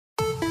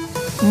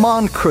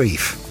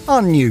Moncrief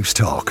on News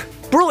Talk.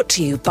 Brought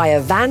to you by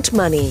Avant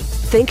Money.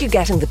 Think you're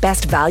getting the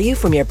best value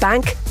from your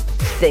bank?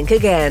 Think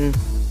again.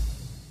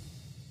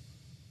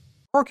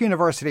 Cork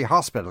University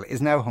Hospital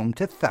is now home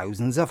to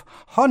thousands of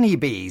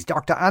honeybees.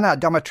 Dr. Anna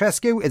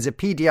Dumitrescu is a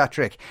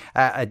paediatric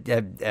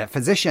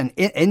physician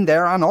in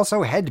there and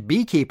also head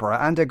beekeeper.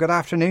 And a good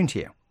afternoon to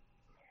you.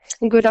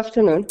 Good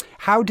afternoon.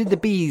 How did the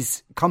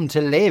bees come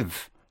to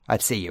live at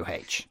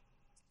CUH?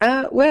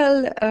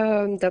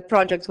 The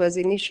project was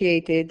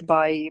initiated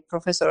by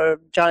Professor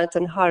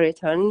Jonathan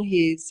Harriton.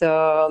 He's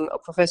a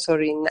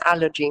professor in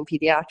allergy in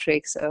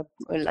pediatrics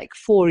like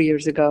 4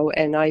 years ago,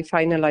 and I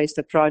finalized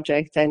the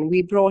project, and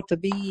we brought the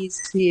bees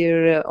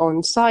here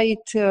on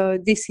site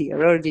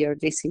earlier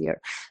this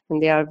year,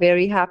 and they are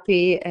very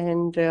happy,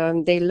 and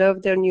they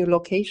love their new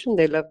location.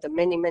 They love the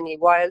many, many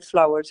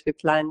wildflowers we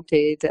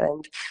planted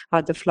and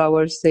other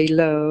flowers they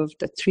love,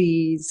 the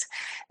trees,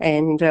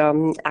 and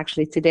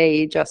actually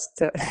today,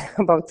 just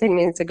about 10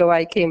 minutes ago,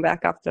 I came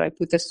back after I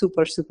put a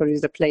super is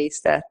the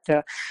place that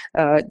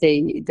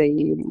they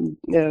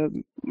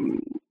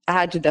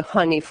add the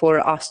honey for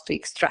us to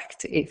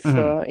extract if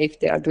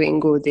they are doing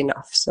good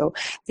enough. So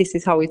this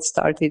is how it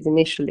started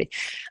initially.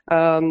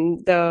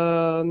 The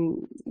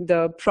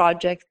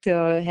project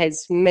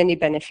has many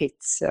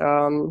benefits.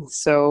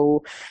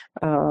 So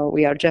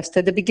we are just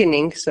at the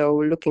beginning. So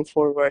looking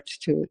forward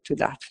to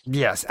that.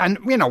 Yes, and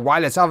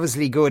while it's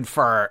obviously good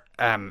for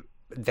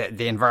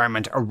the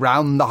environment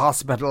around the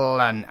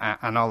hospital and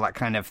all that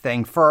kind of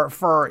thing,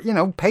 for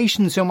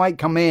patients who might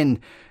come in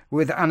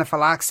with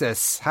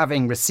anaphylaxis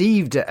having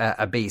received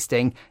a bee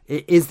sting,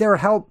 is there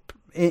help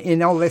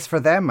in all this for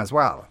them as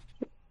well?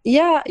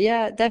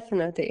 Yeah,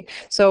 definitely.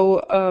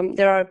 So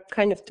there are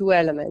kind of two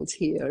elements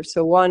here.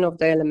 So one of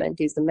the elements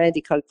is the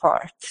medical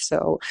part.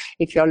 So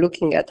if you're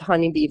looking at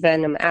honeybee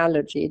venom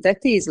allergy,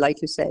 that is,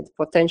 like you said,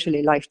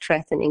 potentially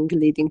life-threatening,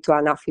 leading to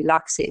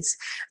anaphylaxis.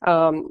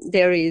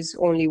 There is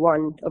only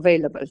one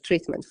available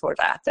treatment for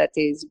that. That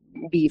is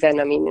bee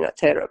venom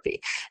immunotherapy.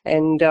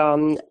 And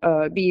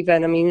bee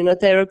venom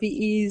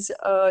immunotherapy is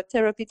a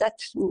therapy that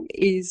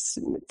is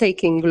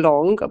taking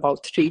long,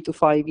 about 3 to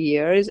 5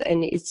 years,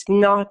 and it's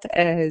not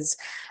as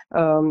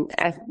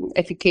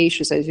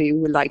efficacious as we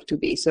would like to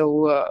be.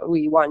 So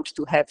we want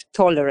to have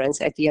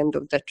tolerance at the end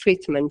of the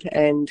treatment,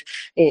 and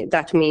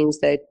that means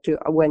that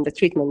when the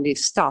treatment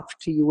is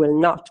stopped, you will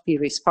not be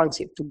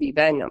responsive to bee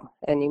venom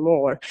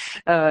anymore.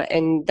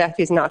 And that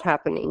is not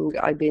happening.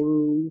 I've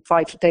been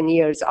 5 to 10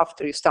 years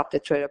after you stop the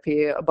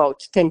therapy,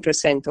 about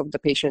 10% of the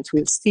patients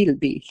will still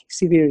be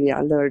severely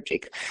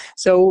allergic.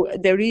 So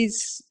there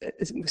is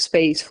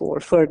space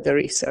for further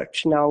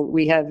research. Now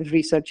we have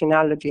research in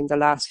allergy in the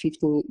last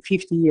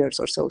 50 years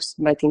or so.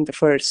 I think the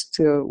first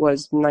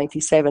was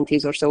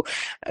 1970s or so.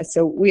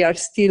 So we are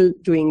still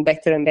doing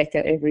better and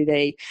better every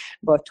day,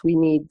 but we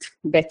need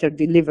better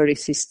delivery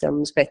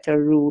systems, better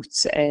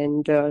routes,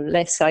 and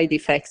less side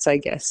effects, I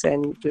guess,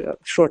 and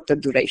shorter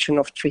duration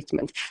of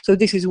treatment. So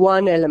this is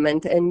one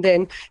element. And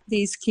then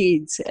these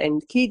kids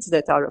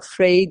that are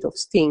afraid of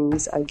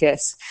stings, I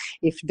guess,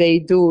 if they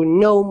do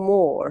know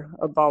more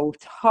about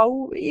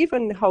how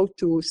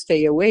to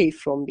stay away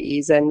from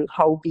bees and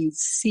how bees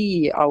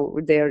see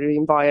their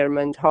environment,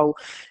 how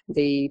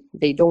they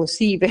don't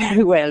see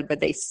very well, but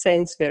they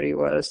sense very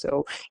well.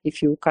 So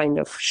if you kind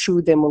of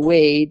shoo them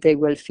away, they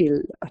will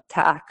feel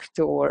attacked,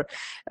 or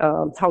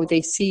how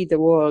they see the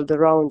world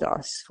around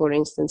us. For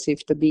instance,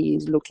 if the bee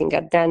is looking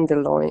at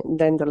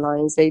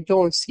dandelions, they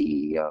don't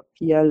see a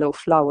yellow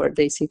flower,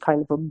 they see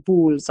kind of a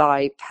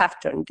bullseye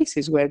pattern. This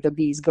is where the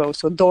bees go.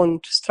 So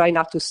try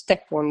not to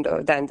step on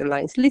the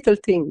dandelions, little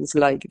things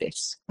like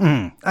this.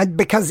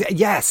 Because,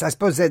 yes, I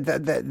suppose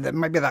there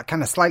might be that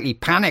kind of slightly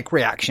panic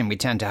reaction we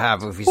tend to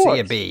have if we see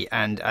a bee.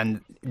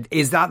 And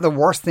is that the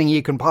worst thing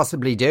you can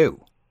possibly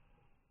do?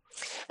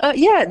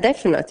 Yeah,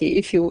 definitely.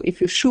 If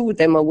you shoo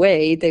them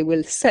away, they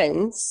will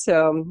sense.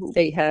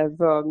 They have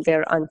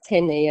their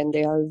antennae, and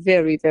they are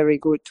very, very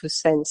good to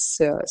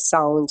sense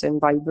sounds and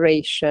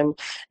vibration,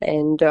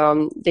 and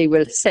they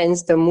will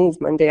sense the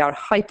movement. They are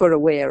hyper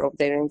aware of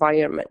their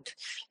environment,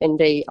 and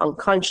they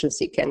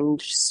unconsciously can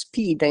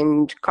speed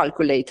and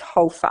calculate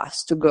how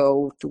fast to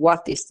go, to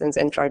what distance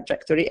and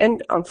trajectory.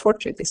 And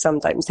unfortunately,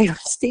 sometimes they will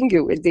sting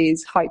you with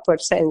these hyper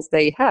sense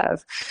they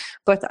have.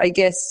 But I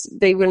guess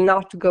they will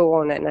not go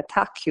on and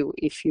attack you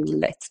if you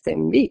let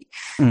them be.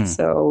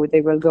 So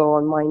they will go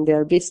on, mind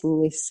their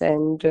business,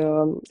 and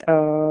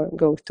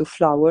go to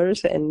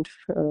flowers and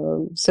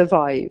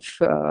survive.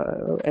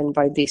 And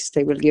by this,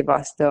 they will give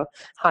us the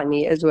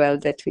honey as well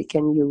that we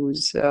can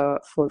use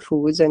for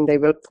foods, and they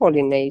will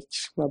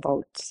pollinate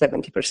about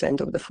 70%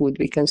 of the food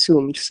we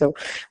consumed. So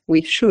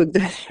we should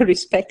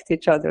respect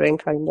each other and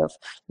kind of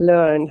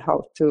learn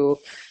how to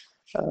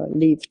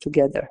live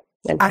together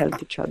and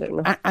help each other.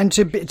 No? And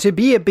to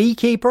be a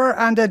beekeeper,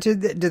 and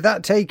did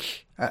that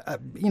take?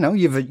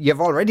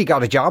 You've already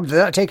got a job. Did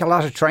that take a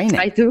lot of training?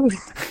 I do.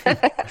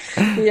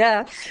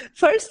 Yeah.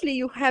 Firstly,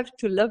 you have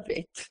to love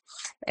it.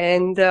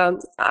 And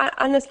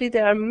honestly,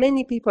 there are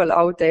many people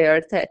out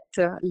there that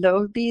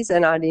love bees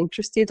and are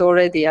interested.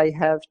 Already, I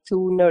have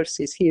 2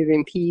 nurses here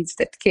in Peds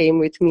that came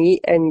with me,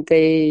 and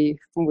they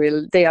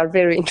are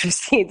very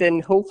interested,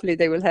 and hopefully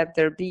they will have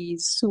their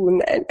bees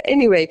soon. And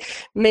anyway,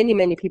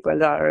 many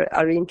people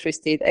are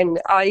interested. And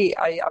I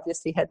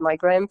obviously had my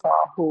grandpa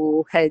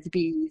who had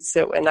bees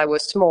when I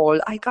was small.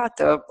 I got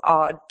a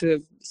odd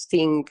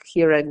sting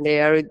here and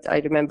there. I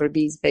remember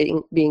bees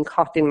being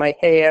caught in my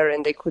hair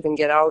and they couldn't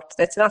get out.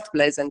 That's not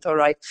pleasant, all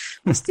right.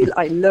 But still,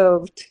 I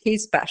loved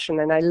his passion,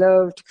 and I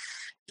loved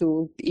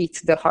to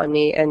eat the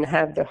honey and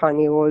have the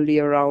honey all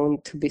year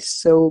round to be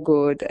so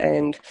good.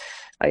 And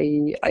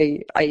I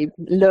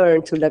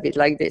learned to love it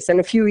like this. And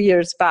a few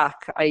years back,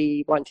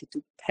 I wanted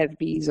to have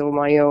bees on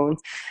my own.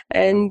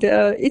 And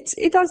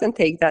it doesn't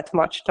take that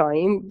much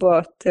time,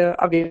 but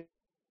obviously.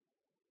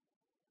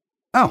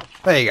 Oh,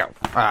 there you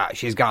go.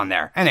 She's gone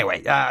there.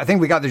 Anyway, I think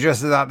we got the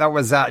gist of that. That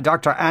was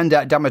Dr.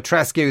 Anda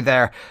Dumitrescu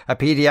there, a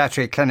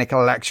paediatric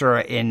clinical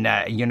lecturer in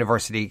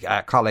University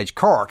College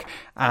Cork.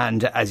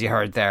 And as you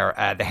heard there,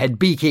 the head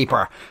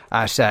beekeeper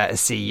at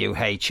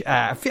CUH.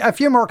 A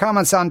few more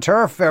comments on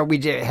turf.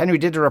 Henry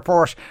did a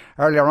report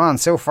earlier on.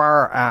 So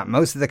far,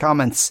 most of the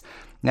comments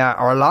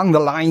are along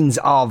the lines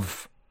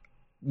of,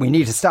 we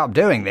need to stop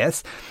doing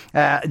this.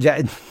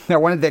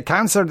 One of the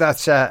councillor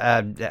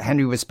that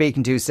Henry was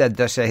speaking to said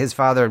that his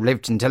father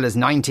lived until his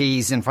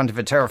 90s in front of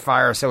a turf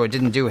fire, so it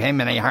didn't do him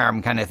any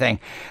harm, kind of thing.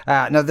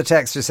 Another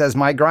texter says,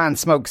 my gran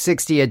smoked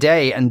 60 a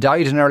day and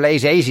died in her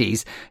late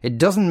 80s. It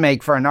doesn't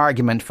make for an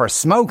argument for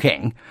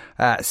smoking.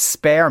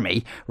 Spare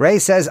me. Ray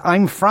says,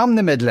 I'm from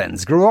the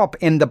Midlands, grew up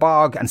in the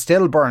bog and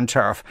still burn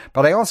turf,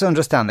 but I also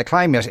understand the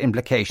climate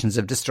implications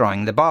of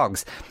destroying the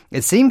bogs.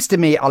 It seems to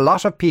me a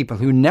lot of people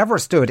who never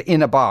stood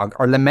in a bog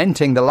are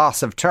lamenting the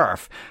loss of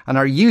turf and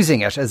are using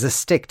it as a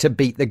stick to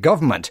beat the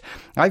government.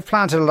 I've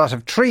planted a lot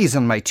of trees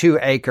on my 2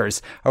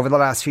 acres over the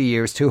last few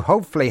years to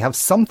hopefully have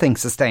something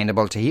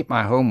sustainable to heat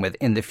my home with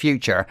in the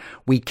future.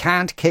 We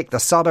can't kick the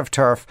sod of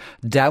turf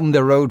down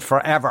the road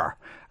forever.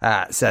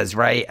 Says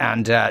Ray.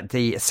 And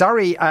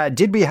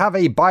did we have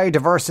a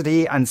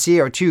biodiversity and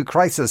CO2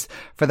 crisis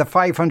for the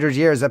 500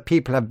 years that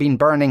people have been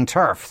burning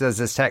turf? Says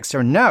this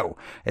texter. No,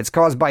 it's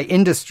caused by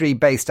industry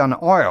based on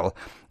oil.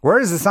 Where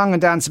is the song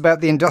and dance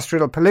about the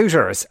industrial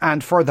polluters?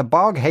 And for the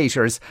bog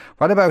haters,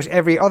 what about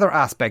every other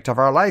aspect of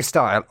our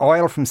lifestyle?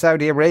 Oil from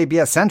Saudi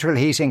Arabia, central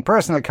heating,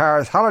 personal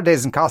cars,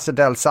 holidays in Costa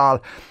del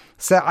Sol.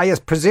 So I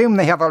presume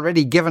they have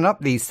already given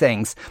up these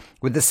things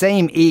with the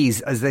same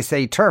ease as they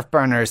say turf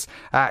burners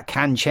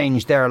can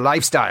change their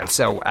lifestyle.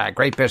 So a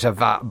great bit of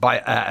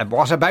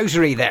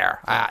whataboutery there.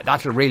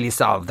 That'll really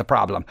solve the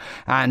problem.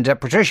 And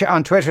Patricia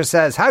on Twitter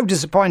says, how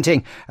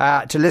disappointing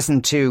to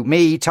listen to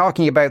me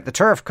talking about the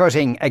turf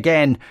cutting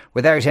again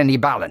without any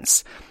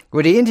balance.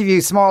 Would he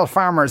interview small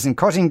farmers and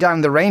cutting down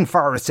the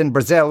rainforests in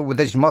Brazil with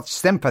as much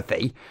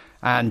sympathy?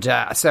 And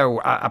so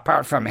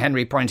apart from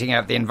Henry pointing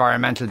out the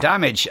environmental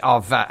damage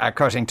of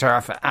cutting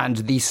turf and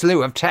the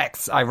slew of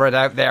texts I've read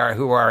out there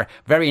who are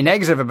very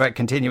negative about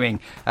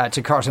continuing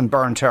to cut and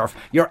burn turf,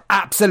 you're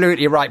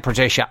absolutely right,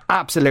 Patricia.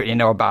 Absolutely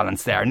no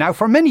balance there. Now,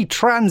 for many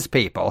trans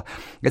people,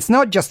 it's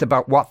not just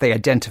about what they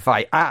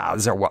identify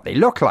as or what they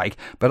look like,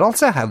 but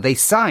also how they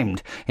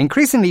sound.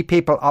 Increasingly,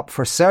 people opt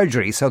for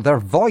surgery so their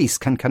voice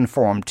can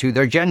conform to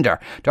their gender.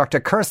 Dr.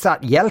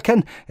 Kursat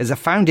Yelkin is a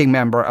founding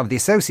member of the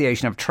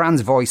Association of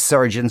Trans Voice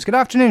Surgeons. Good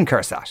afternoon,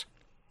 Kursat.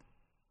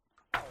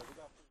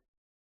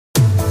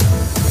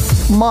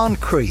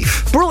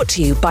 Moncrief. Brought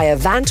to you by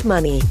Avant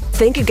Money.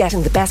 Think you're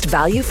getting the best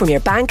value from your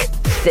bank?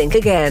 Think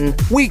again.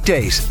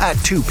 Weekdays at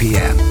 2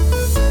 p.m.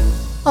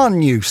 on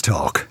News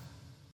Talk.